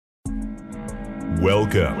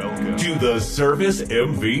Welcome to the Service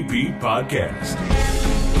MVP Podcast.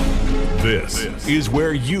 This is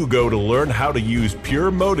where you go to learn how to use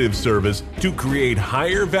pure motive service to create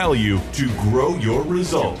higher value to grow your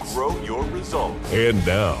results. And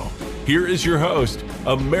now, here is your host,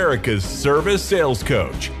 America's Service Sales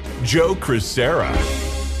Coach, Joe Crisera.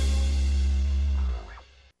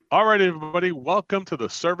 All right, everybody, welcome to the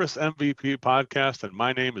Service MVP Podcast, and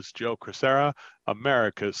my name is Joe Crisera,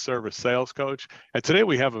 America's Service Sales Coach. And today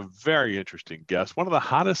we have a very interesting guest, one of the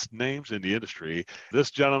hottest names in the industry.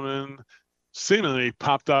 This gentleman seemingly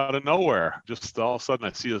popped out of nowhere. Just all of a sudden,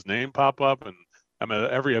 I see his name pop up, and I'm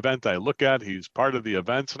at every event I look at. He's part of the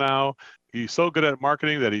events now. He's so good at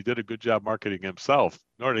marketing that he did a good job marketing himself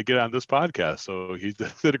in order to get on this podcast. So he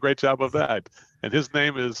did a great job of that. And his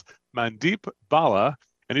name is Mandeep Bhalla,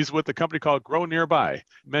 and he's with a company called Grow Nearby.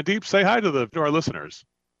 Mandeep, say hi to our listeners.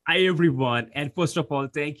 Hi, everyone. And first of all,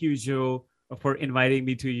 thank you, Joe, for inviting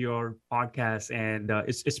me to your podcast. And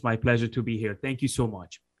it's my pleasure to be here. Thank you so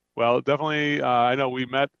much. Well, definitely. I know we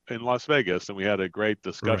met in Las Vegas and we had a great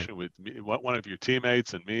discussion with one of your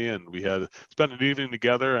teammates and me, and we had spent an evening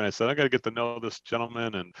together. And I said, I got to get to know this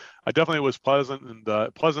gentleman. And I definitely was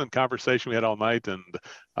pleasant conversation we had all night. And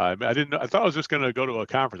I thought I was just going to go to a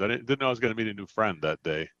conference. I didn't know I was going to meet a new friend that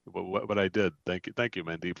day, but I did. Thank you,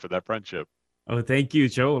 Mandeep, for that friendship. Oh, thank you,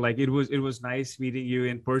 Joe. Like it was nice meeting you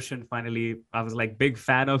in person. Finally, I was like big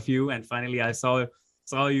fan of you, and finally I saw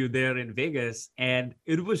you there in Vegas, and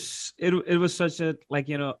it was such a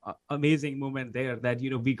amazing moment there that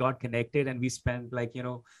we got connected, and we spent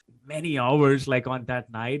many hours on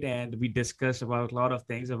that night, and we discussed about a lot of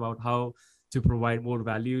things about how to provide more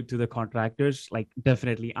value to the contractors.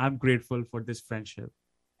 Definitely, I'm grateful for this friendship.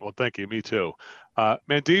 Well, thank you. Me too.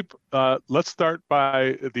 Mandeep, let's start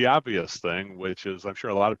by the obvious thing, which is I'm sure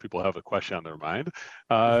a lot of people have a question on their mind.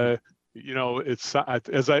 It's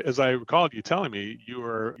as I recalled you telling me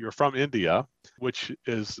you're from India, which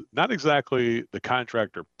is not exactly the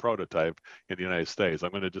contractor prototype in the United States.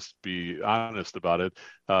 I'm going to just be honest about it.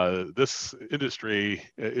 This industry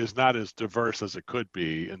is not as diverse as it could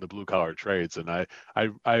be in the blue collar trades, and I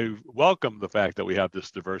welcome the fact that we have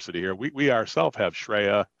this diversity here. We ourselves have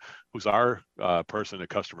Shreya, who's our person in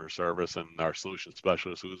customer service, and our solution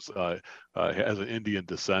specialist, who's has an Indian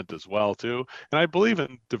descent as well too. And I believe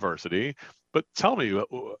in diversity. But tell me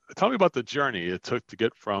about the journey it took to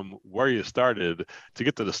get from where you started to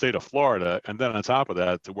get to the state of Florida, and then on top of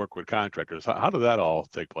that to work with contractors. How did that all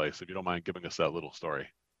take place? If you don't mind giving us that little story.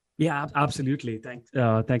 Yeah, absolutely.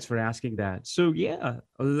 Thanks for asking that. So yeah,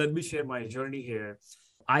 let me share my journey here.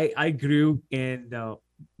 I grew in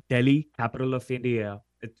Delhi, capital of India,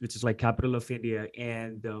 which is capital of India,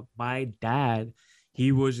 and my dad,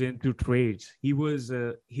 he was into trades. He was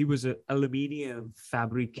an aluminum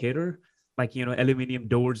fabricator, aluminum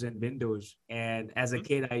doors and windows. And as a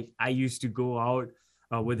kid, I used to go out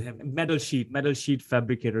with him, metal sheet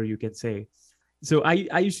fabricator, you can say. So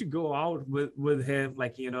I used to go out with him,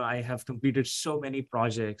 I have completed so many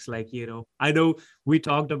projects, I know we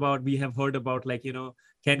have heard about,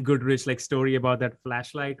 Ken Goodrich, story about that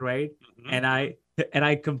flashlight, right? Mm-hmm. And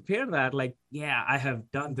I compare that, I have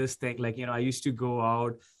done this thing, I used to go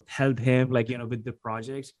out, help him, with the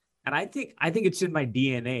projects. And I think it's in my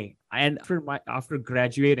DNA. And after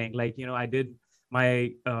graduating, I did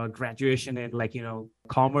my graduation in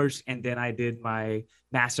commerce, and then I did my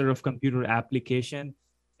Master of Computer Application,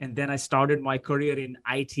 and then I started my career in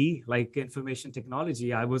IT, information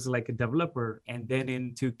technology. I was a developer, and then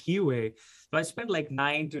into QA. So I spent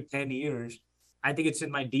 9 to 10 years. I think it's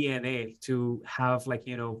in my DNA to have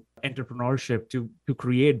entrepreneurship, to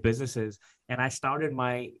create businesses. And I started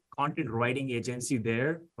my content writing agency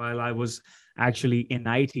there while I was actually in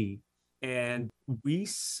IT. And we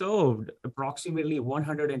served approximately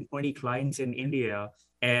 120 clients in India.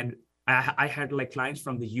 And I had clients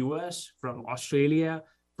from the US, from Australia,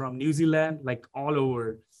 from New Zealand, all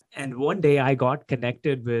over. And one day I got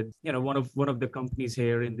connected with, one of the companies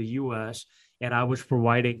here in the US, and I was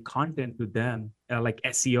providing content to them,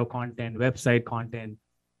 SEO content, website content.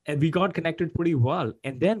 And we got connected pretty well.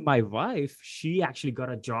 And then my wife, she actually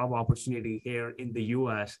got a job opportunity here in the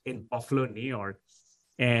US, in Buffalo, New York.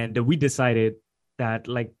 And we decided that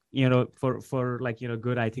for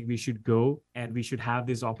good, I think we should go and we should have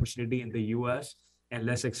this opportunity in the US, and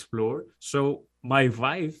let's explore. So my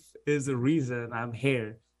wife is the reason I'm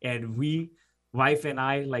here. And wife and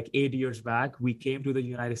I, 8 years back, we came to the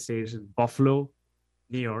United States in Buffalo,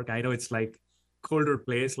 New York. I know it's colder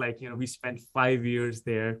place, we spent 5 years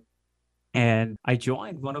there. And I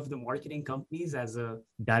joined one of the marketing companies as a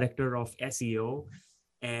director of SEO.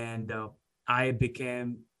 And I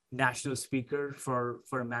became national speaker for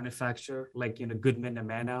a manufacturer like Goodman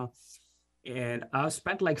Amana, and I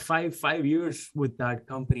spent like five years with that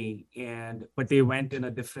company, and but they went in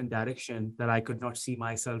a different direction that I could not see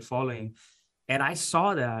myself following. And I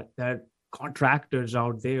saw that contractors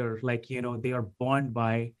out there, like they are bond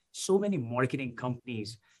by so many marketing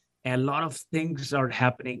companies, and a lot of things are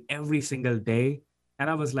happening every single day. And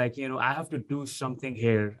I was like, I have to do something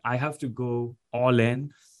here. I have to go all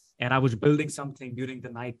in. And I was building something during the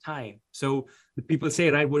night time. So the people say,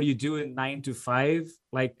 right, what do you do in 9 to 5?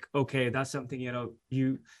 Like, okay, that's something,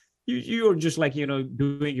 you're just like,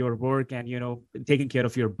 doing your work and, taking care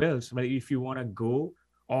of your bills. But if you want to go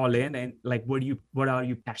all in and like, what are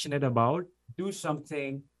you passionate about? Do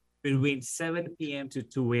something between 7 p.m. to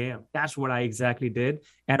 2 a.m. That's what I exactly did.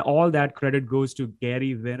 And all that credit goes to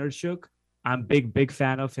Gary Vaynerchuk. I'm big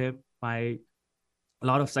fan of him. My a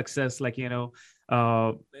lot of success, like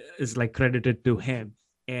uh, is like credited to him.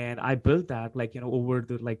 And I built that like over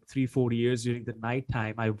the like 3 4 years during the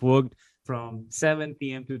nighttime. I worked from 7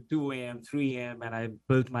 p.m. to 2 a.m., 3 a.m., and I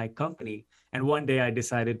built my company. And one day I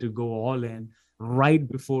decided to go all in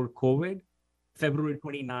right before COVID, February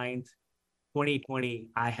 29th, 2020.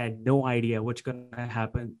 I had no idea what's going to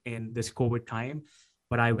happen in this COVID time,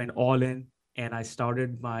 but I went all in and I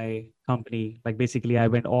started my company. Like basically, I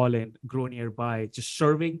went all in, grow nearby, just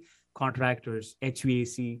serving contractors,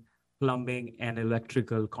 HVAC, plumbing, and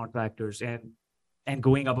electrical contractors, and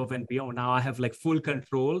going above and beyond. Now I have like full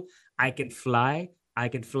control. I can fly. I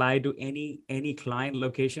can fly to any client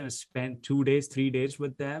location and spend 2 days, 3 days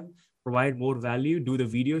with them, provide more value, do the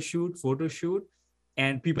video shoot, photo shoot.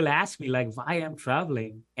 And people ask me like why I'm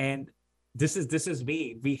traveling. And this is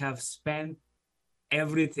me. We have spent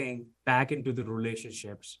everything back into the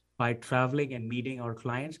relationships by traveling and meeting our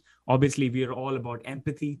clients. Obviously, we are all about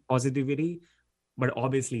empathy, positivity, but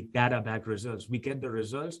obviously data backed results. We get the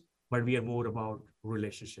results, but we are more about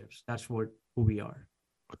relationships. That's what who we are.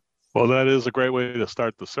 Well, that is a great way to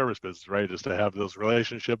start the service business, right? Is to have those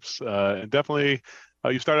relationships, and definitely,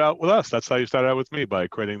 you started out with us. That's how you started out with me, by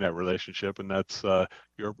creating that relationship, and that's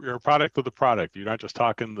you're a product of the product. You're not just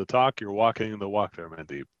talking the talk; you're walking the walk there,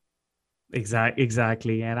 Mandeep.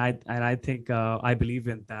 Exactly. And I think I believe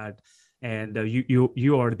in that. And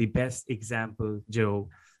you are the best example, Joe,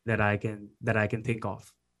 that I can think of.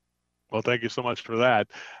 Well, thank you so much for that.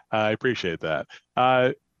 I appreciate that.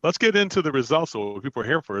 Let's get into the results. So what people are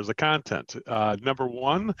here for is the content. Number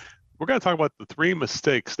one, we're going to talk about the 3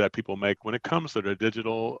 mistakes that people make when it comes to their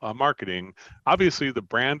digital marketing. Obviously, the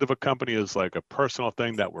brand of a company is like a personal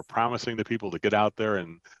thing that we're promising to people to get out there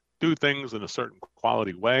and do things in a certain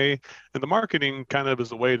quality way. And the marketing kind of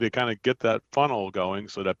is a way to kind of get that funnel going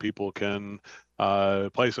so that people can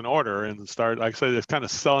place an order and start, like I said, it's kind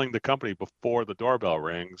of selling the company before the doorbell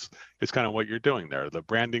rings. It's kind of what you're doing there. The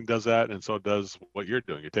branding does that, and so does what you're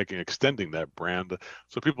doing. You're extending that brand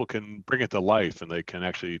so people can bring it to life and they can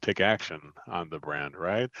actually take action on the brand,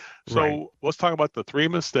 right? Right. So let's talk about the 3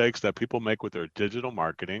 mistakes that people make with their digital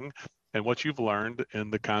marketing and what you've learned in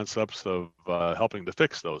the concepts of helping to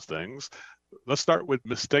fix those things. Let's start with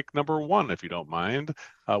mistake number 1, if you don't mind.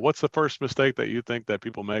 What's the first mistake that you think that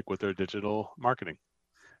people make with their digital marketing?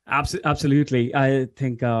 Absolutely. I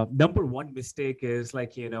think number one mistake is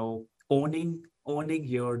like, owning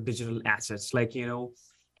your digital assets, like,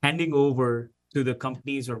 handing over to the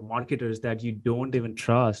companies or marketers that you don't even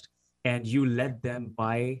trust, and you let them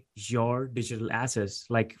buy your digital assets.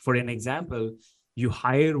 Like for an example, you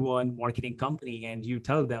hire one marketing company and you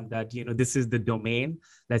tell them that, this is the domain,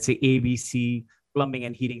 let's say ABC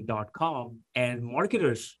plumbingandheating.com, and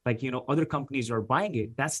marketers, like, other companies are buying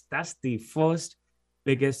it. That's the first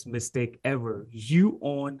biggest mistake ever. You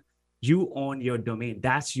own your domain.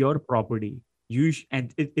 That's your property.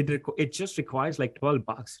 And it just requires like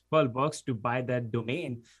 $12 to buy that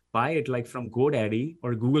domain. Buy it like from GoDaddy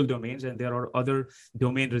or Google Domains, and there are other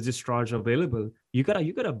domain registrars available. You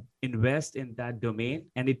gotta invest in that domain,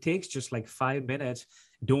 and it takes just like 5 minutes.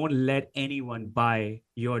 Don't let anyone buy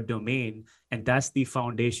your domain, and that's the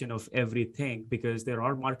foundation of everything, because there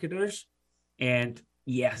are marketers, and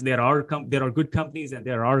yes, there are good companies, and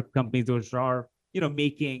there are companies those are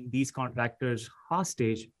making these contractors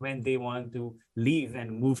hostage when they want to leave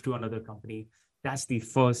and move to another company. That's the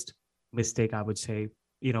first mistake I would say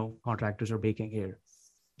contractors are making here.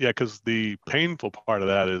 Yeah, because the painful part of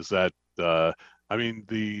that is that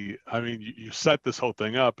you set this whole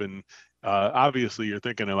thing up, and obviously you're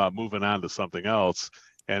thinking about moving on to something else,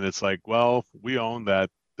 and it's like, well, we own that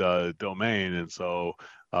domain, and so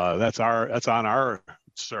that's on our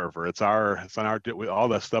server. It's on our, all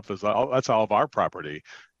that stuff is that's all of our property.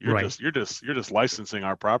 Right. You're just licensing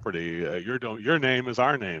our property. Your name is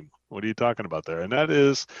our name. What are you talking about there? And that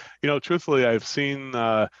is, truthfully, I've seen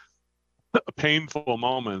painful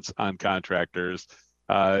moments on contractors.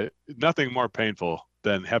 Nothing more painful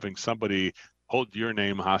than having somebody hold your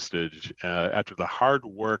name hostage after the hard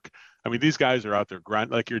work. I mean, these guys are out there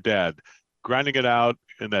like your dad, grinding it out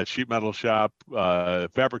in that sheet metal shop,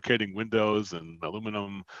 fabricating windows and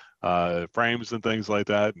aluminum frames and things like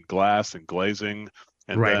that, and glass and glazing.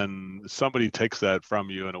 And Right. then somebody takes that from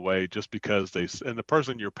you in a way just because and the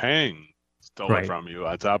person you're paying stole it Right. from you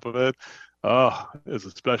on top of it. Oh, it's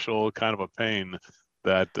a special kind of a pain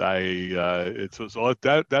that so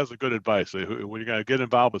that's a good advice. When you're going to get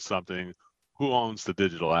involved with something, who owns the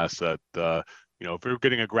digital asset? If you're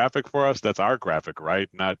getting a graphic for us, that's our graphic, right?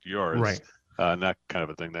 Not yours. Right. And that kind of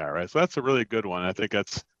a thing there, right? So that's a really good one. I think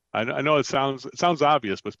I know it sounds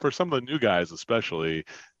obvious, but for some of the new guys especially,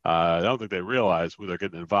 I don't think they realize who they're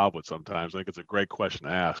getting involved with sometimes. I think it's a great question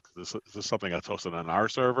to ask. Is this something that's hosted on our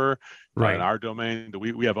server, in Right. our domain?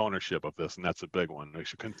 We have ownership of this, and that's a big one. We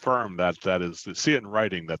should confirm that is, see it in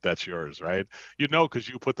writing that that's yours, right? Because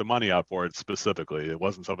you put the money out for it specifically. It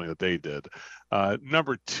wasn't something that they did.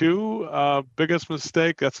 Number two, biggest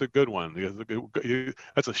mistake. That's a good one.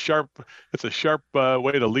 That's a sharp. It's a sharp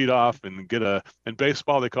way to lead off and get in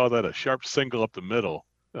baseball, they call that a sharp single up the middle.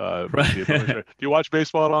 Mandeep, I'm not Right. sure. Do you watch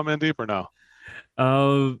baseball at all, Mandeep, or no?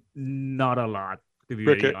 Not a lot, to be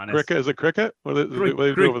very Cricket, honest. cricket, is it cricket? What do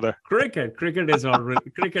they do over there? Cricket is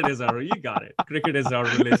our. You got it. Cricket is our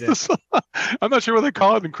religion. I'm not sure what they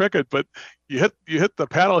call it in cricket, but you hit the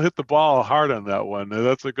paddle, hit the ball hard on that one.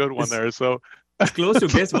 That's a good one It's there. So it's close to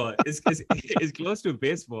baseball. It's close to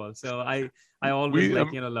baseball. So I always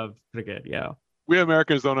we love cricket. Yeah. we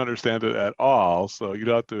Americans don't understand it at all. So you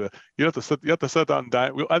have to sit down and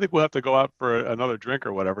die. I think we'll have to go out for another drink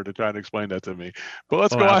or whatever to try and explain that to me. But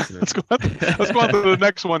let's Oh, go on. Let's absolutely. go on. Let's go on to the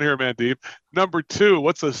next one here, Mandeep. Number two.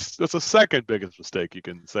 What's the second biggest mistake you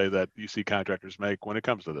can say that you see contractors make when it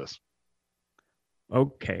comes to this?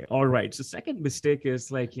 Okay. All right. So second mistake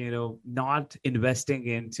is not investing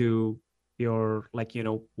into your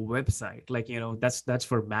website. That's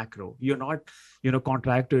for macro. You're not,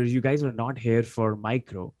 contractors, you guys are not here for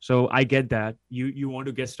micro. So I get that. You want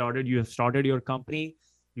to get started, you have started your company,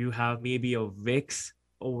 you have maybe a Wix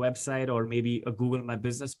or website or maybe a Google My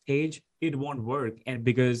Business page. It won't work. And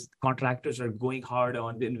because contractors are going hard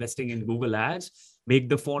on investing in Google ads, make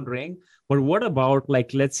the phone ring. But what about,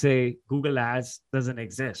 let's say Google ads doesn't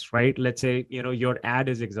exist, right? Let's say, your ad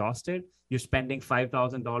is exhausted. You're spending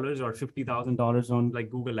 $5,000 or $50,000 on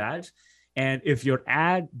Google ads. And if your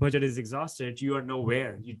ad budget is exhausted, you are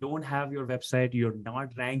nowhere. You don't have your website. You're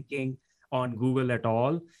not ranking on Google at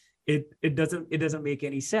all. It doesn't make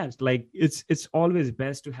any sense. It's always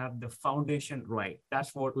best to have the foundation right.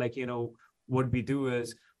 That's what what we do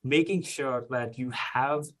is making sure that you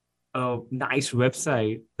have a nice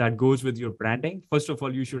website that goes with your branding. First of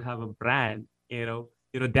all, you should have a brand.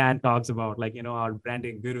 Dan talks about our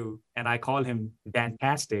branding guru, and I call him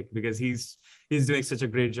Dantastic because he's doing such a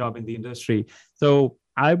great job in the industry. So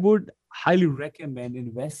I would highly recommend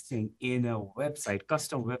investing in a website,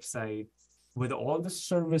 custom website, with all the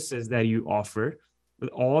services that you offer, with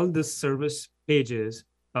all the service pages,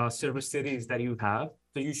 service cities that you have.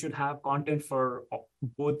 So you should have content for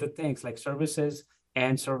both the things, like services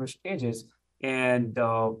and service pages. And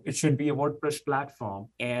it should be a WordPress platform,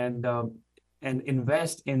 and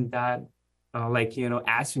invest in that,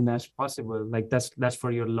 as soon as possible. That's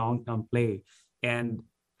for your long-term play. And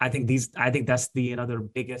I think that's the another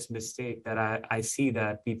biggest mistake that I see,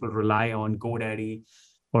 that people rely on GoDaddy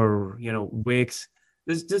or Wix.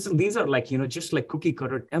 These are just like cookie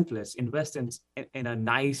cutter templates. Invest in a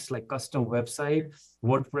nice custom website,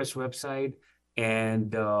 WordPress website,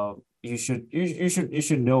 and you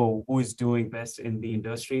should know who is doing best in the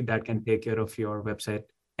industry that can take care of your website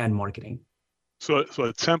and marketing. So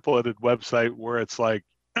a templated website where it's like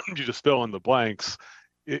you just fill in the blanks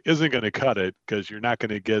isn't going to cut it, because you're not going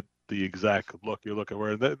to get the exact look you're looking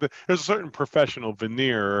for. There's a certain professional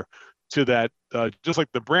veneer to that, just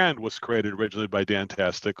like the brand was created originally by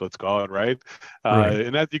Dantastic, let's call it, right? Right.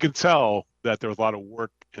 And that you can tell that there was a lot of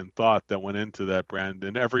work and thought that went into that brand,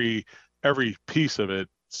 and every piece of it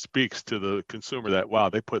speaks to the consumer that, wow,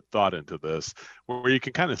 they put thought into this. Where you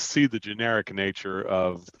can kind of see the generic nature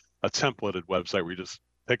of a templated website where you're just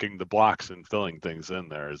picking the blocks and filling things in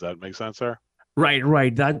there. Does that make sense, sir?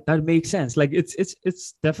 Right. That makes sense. Like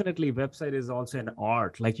it's definitely, website is also an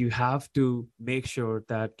art. Like you have to make sure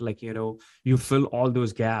that, like, you fill all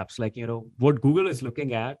those gaps. Like, what Google is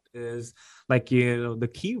looking at is, like, the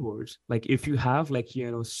keywords. Like if you have, like,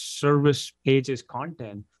 service pages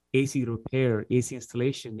content, AC repair, AC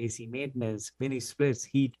installation, AC maintenance, mini splits,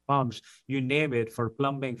 heat pumps, you name it, for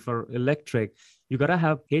plumbing, for electric, you gotta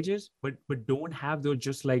have pages, but don't have those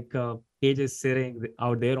just like pages sitting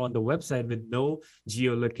out there on the website with no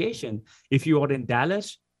geolocation. If you are in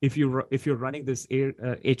Dallas, if you're running this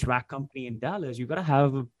HVAC company in Dallas, you gotta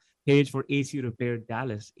have a page for AC repair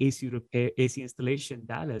Dallas, AC repair, AC installation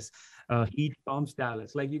Dallas, heat pumps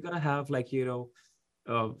Dallas. Like you gotta have, like,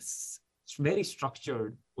 very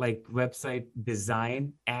structured, like, website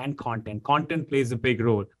design and content. Content plays a big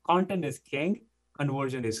role. Content is king,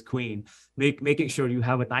 conversion is queen. Making sure you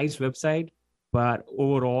have a nice website, but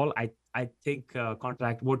overall, I think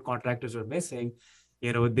what contractors are missing,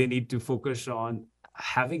 they need to focus on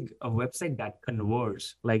having a website that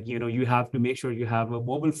converts. Like, you have to make sure you have a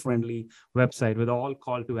mobile friendly website with all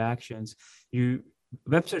call to actions. You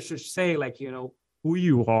Website should say, like, who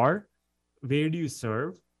you are, where do you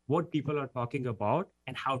serve, what people are talking about,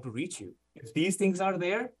 and how to reach you. If these things are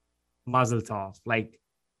there, mazel tov. Like,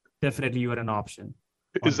 definitely you are an option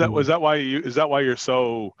on Is Google. that why you're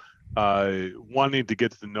so wanting to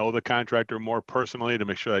get to know the contractor more personally to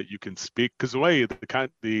make sure that you can speak? Because the way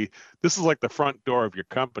this is like the front door of your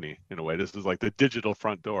company in a way. This is like the digital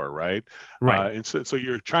front door, right? Right. And so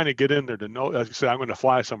you're trying to get in there to know, as you said, I'm going to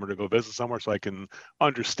fly somewhere to go visit somewhere so I can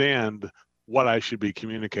understand what I should be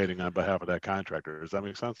communicating on behalf of that contractor. Does that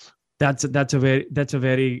make sense? That's a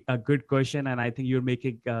very good question, and I think you're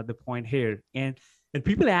making the point here. And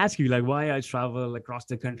people ask you, like, why I travel across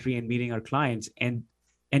the country and meeting our clients, and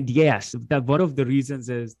yes, that one of the reasons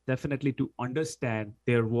is definitely to understand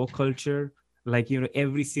their work culture. Like,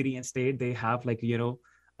 every city and state, they have, like,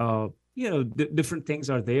 different things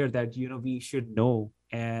are there that, we should know,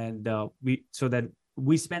 and we so that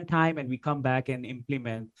we spend time and we come back and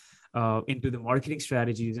implement into the marketing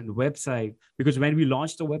strategies and the website. Because when we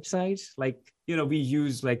launch the websites, like, we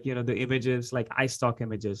use, like, the images, like iStock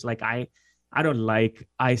images. Like, I don't like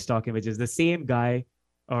iStock images. The same guy,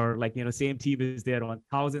 or, like, same team is there on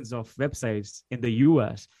thousands of websites in the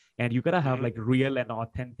US, and you gotta have, Mm-hmm. like, real and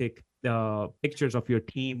authentic pictures of your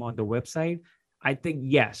team on the website. I think,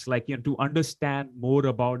 yes, like, to understand more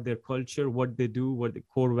about their culture, what they do, what the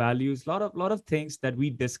core values, lot of things that we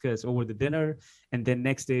discuss over the dinner, and then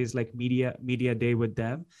next day is like media day with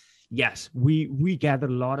them. Yes, we gather a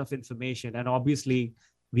lot of information, and obviously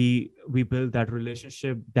we build that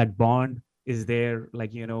relationship, that bond is there.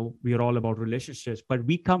 Like, we are all about relationships, but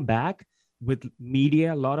we come back with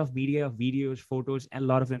media, a lot of media, videos, photos, and a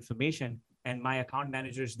lot of information. And my account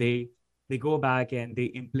managers, they go back and they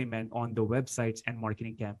implement on the websites and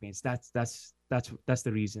marketing campaigns. That's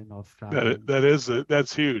the reason of traveling.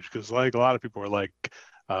 That's huge, because like a lot of people are like,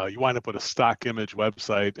 you wind up with a stock image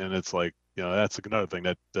website, and it's like, that's another thing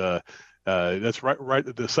that that's right.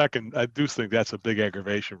 The second, I do think that's a big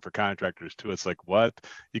aggravation for contractors too. It's like, what,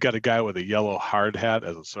 you got a guy with a yellow hard hat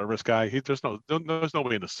as a service guy. There's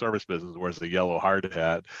nobody in the service business who wears a yellow hard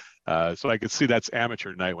hat. So I could see that's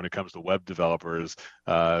amateur night when it comes to web developers,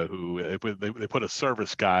 who they put a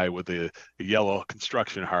service guy with a yellow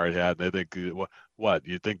construction hard hat, and they think, what,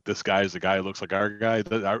 you think this guy is the guy who looks like our guy?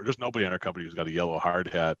 There's nobody in our company who's got a yellow hard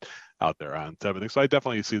hat out there on everything. So I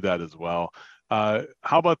definitely see that as well. How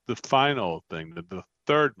about the final thing, the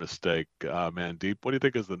third mistake, Mandeep? What do you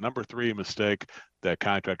think is the number three mistake that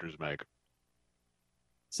contractors make?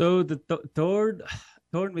 So the third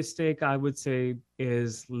mistake, I would say,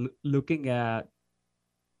 is looking at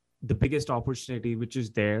the biggest opportunity which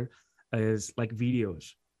is there, is like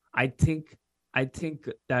videos. I think i think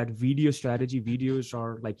that videos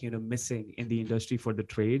are, like, missing in the industry for the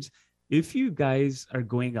trades. If you guys are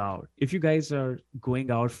going out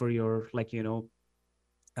for your, like,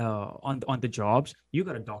 on the jobs, you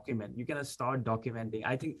gotta document. You gotta start documenting.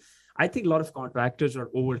 I think a lot of contractors are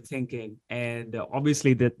overthinking, and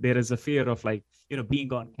obviously that there is a fear of, like,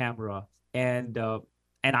 being on camera, and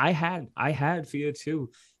I had fear too,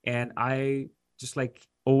 and I just, like,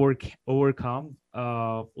 overcome,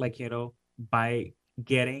 like, by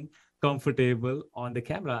getting comfortable on the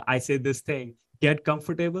camera. I say this thing: get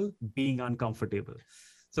comfortable being uncomfortable.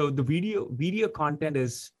 So the video content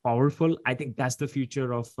is powerful. I think that's the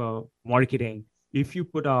future of marketing. If you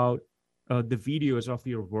put out the videos of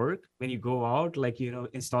your work when you go out, like,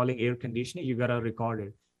 installing air conditioning, you gotta record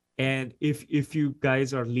it. And if you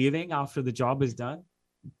guys are leaving after the job is done,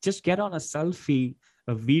 just get on a selfie,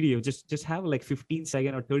 a video. Just have like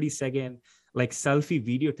 15-second or 30-second like selfie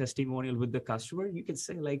video testimonial with the customer, you can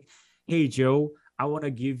say like, hey Joe, I want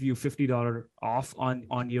to give you $50 off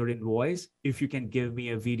on your invoice if you can give me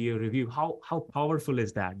a video review. How powerful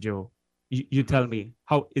is that, Joe? You Hmm. tell me,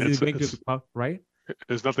 how is it going to be right?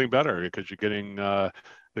 There's nothing better because you're getting the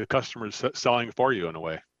customers selling for you in a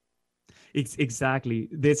way. Exactly.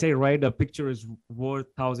 They say, right, a picture is worth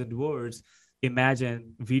 1,000 words.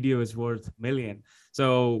 Imagine video is worth million.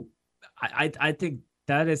 So I think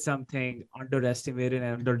that is something underestimated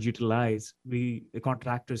and underutilized. The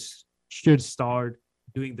contractors should start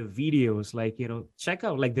doing the videos. Like, check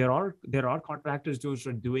out, like there are contractors who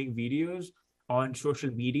are doing videos on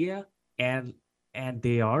social media, and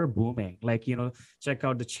they are booming. Like, check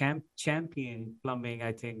out the champion plumbing,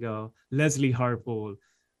 I think, Leslie Harpole.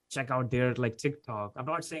 Check out their like TikTok. I'm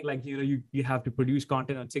not saying like, you have to produce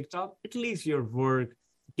content on TikTok. At least your work,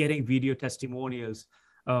 getting video testimonials.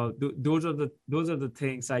 Those are the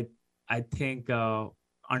things I think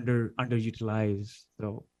underutilized.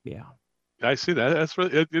 So yeah. I see that. That's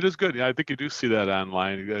really, it is good. Yeah, I think you do see that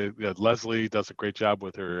online. Leslie does a great job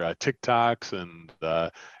with her TikToks and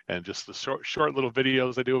just the short little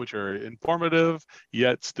videos they do, which are informative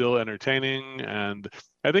yet still entertaining. And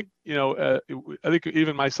I think I think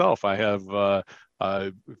even myself, I have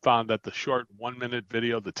found that the short 1 minute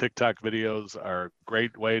video, the TikTok videos, are a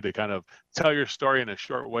great way to kind of tell your story in a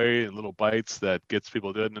short way in little bites that gets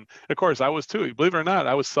people to it. And of course, I was too. Believe it or not,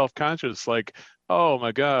 I was self-conscious, like, oh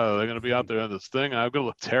my God, they're going to be out there on this thing. I'm going to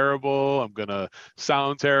look terrible. I'm going to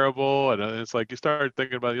sound terrible. And it's like you start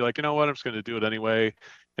thinking about it, you're like, you know what? I'm just going to do it anyway.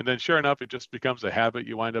 And then sure enough, it just becomes a habit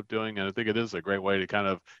you wind up doing. And I think it is a great way to kind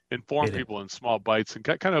of inform It is. people in small bites and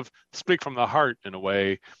kind of speak from the heart in a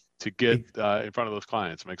way to get It, in front of those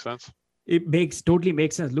clients. Make sense? it makes totally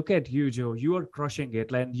makes sense. Look at you, Joe. You are crushing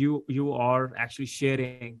it, and you are actually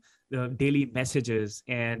sharing the daily messages,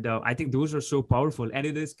 and I think those are so powerful, and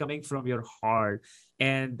it is coming from your heart,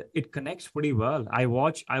 and it connects pretty well. I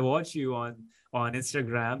watch you on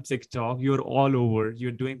Instagram, TikTok. You're all over.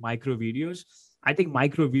 You're doing micro videos. I think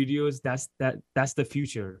micro videos, that's the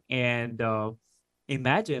future. And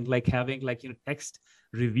imagine like having like, text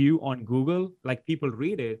review on Google, like people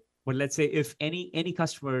read it. But let's say if any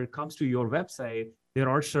customer comes to your website, there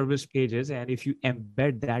are service pages, and if you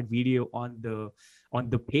embed that video on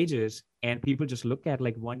the pages, and people just look at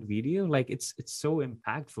like one video, like it's so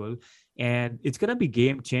impactful, and it's gonna be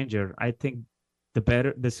game changer. I think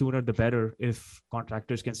the sooner the better, if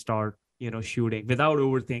contractors can start shooting without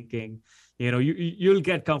overthinking. You'll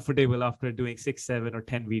get comfortable after doing 6, 7, or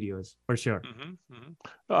 10 videos for sure. Mm-hmm,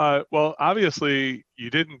 mm-hmm. Well, obviously, you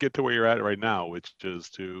didn't get to where you're at right now, which is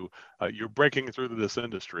to you're breaking through this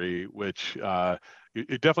industry, which you're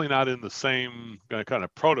definitely not in the same kind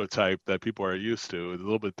of prototype that people are used to. It's a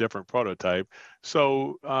little bit different prototype.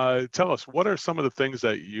 So, tell us, what are some of the things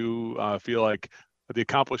that you feel like the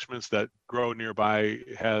accomplishments that Grow Nearby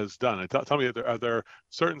has done? And tell me, are there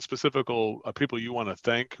certain specific people you want to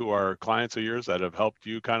thank who are clients of yours that have helped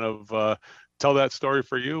you kind of tell that story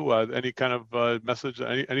for you? Any kind of message,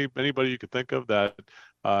 anybody you could think of that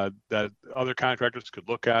that other contractors could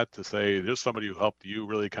look at to say, there's somebody who helped you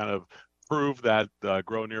really kind of prove that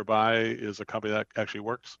Grow Nearby is a company that actually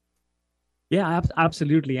works? Yeah,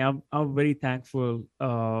 absolutely. I'm very thankful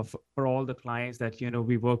for all the clients that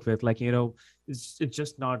we work with. Like, it's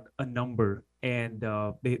just not a number, and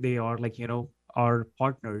they are like, our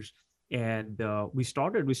partners. And we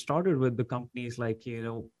started with the companies like,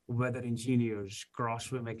 weather engineers,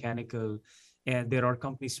 Crossway Mechanical, and there are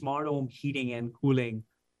companies, Smart Home Heating and Cooling,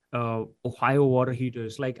 Ohio Water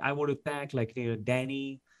Heaters. Like, I want to thank like,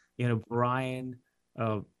 Danny, Brian,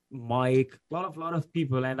 uh, Mike, a lot of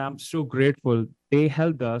people, and I'm so grateful. They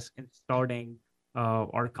helped us in starting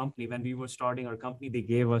our company. When we were starting our company, they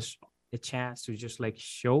gave us a chance to just like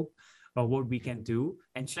show what we can do.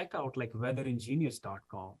 And check out like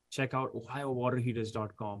weatherengineers.com. Check out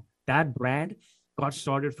ohiowaterheaters.com. That brand got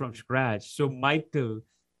started from scratch. So Michael,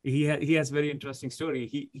 he has very interesting story.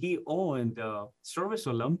 He owned Service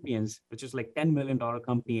Olympians, which is like $10 million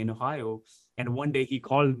company in Ohio. And one day he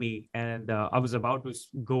called me, and I was about to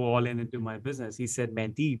go all in into my business. He said,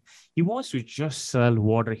 Mandeep, he wants to just sell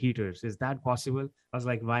water heaters. Is that possible? I was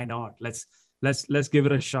like, why not? Let's give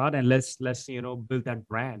it a shot, and let's build that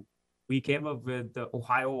brand. We came up with the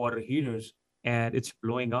Ohio Water Heaters, and it's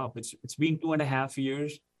blowing up. It's been 2.5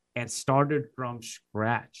 years and started from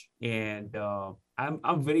scratch. And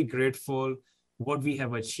I'm very grateful. What we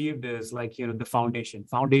have achieved is like, the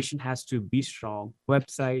foundation has to be strong.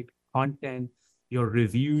 Website, content, your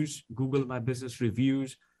reviews, Google My Business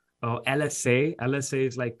reviews, LSA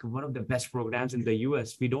is like one of the best programs in the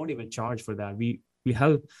US. We don't even charge for that.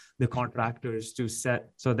 help the contractors to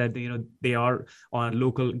set so that they are on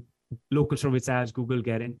local service ads, Google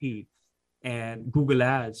Guaranteed, and Google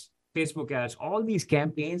Ads, Facebook ads, all these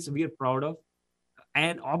campaigns we are proud of.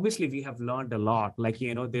 And obviously we have learned a lot. Like,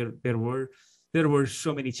 there were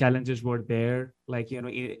so many challenges were there. Like, in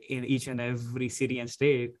each and every city and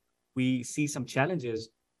state, we see some challenges,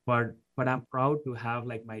 but I'm proud to have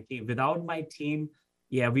like my team. Without my team,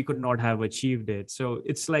 yeah, we could not have achieved it. So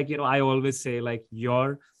it's like, I always say, like,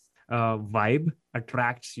 your vibe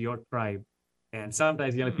attracts your tribe. And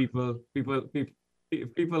sometimes, people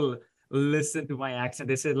listen to my accent.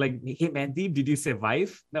 They said, like, "Hey, Mandeep, did you say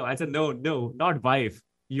wife?" No, I said, no, no, not wife.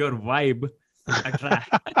 Your vibe attract.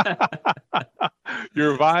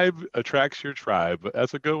 Your vibe attracts your tribe.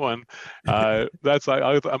 That's a good one. That's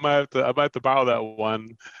I might have to borrow that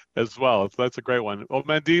one as well. That's a great one. Well,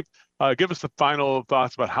 Mandeep, give us the final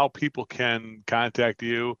thoughts about how people can contact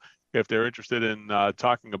you if they're interested in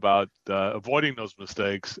talking about avoiding those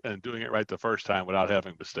mistakes and doing it right the first time without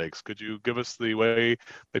having mistakes. Could you give us the way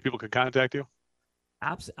that people can contact you?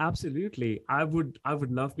 Absolutely. I would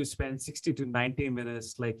love to spend 60 to 90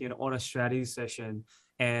 minutes, like, on a strategy session,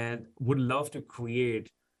 and would love to create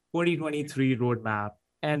 2023 roadmap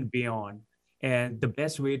and beyond. And the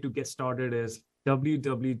best way to get started is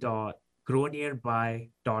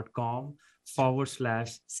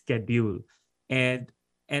www.grownearby.com/schedule. And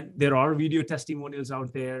there are video testimonials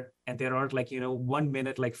out there, and there are, like, 1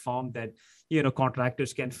 minute like form that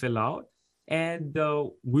contractors can fill out. And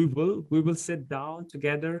we will sit down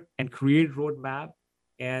together and create roadmap,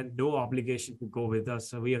 and no obligation to go with us.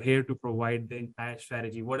 So we are here to provide the entire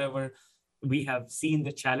strategy, whatever we have seen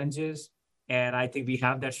the challenges, and I think we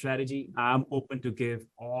have that strategy. I'm open to give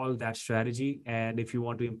all that strategy, and if you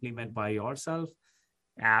want to implement by yourself,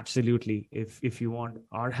 absolutely. If you want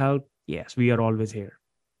our help, yes, we are always here.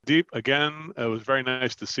 Deep, again, it was very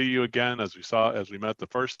nice to see you again as we met the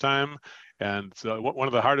first time. And so one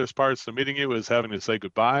of the hardest parts of meeting you is having to say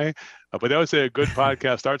goodbye. But they always say a good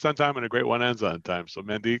podcast starts on time and a great one ends on time. So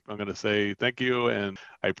Mandeep, I'm going to say thank you, and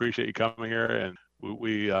I appreciate you coming here, and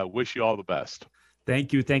we wish you all the best.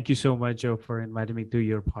 Thank you so much, Joe, for inviting me to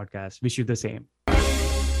your podcast. Wish you the same.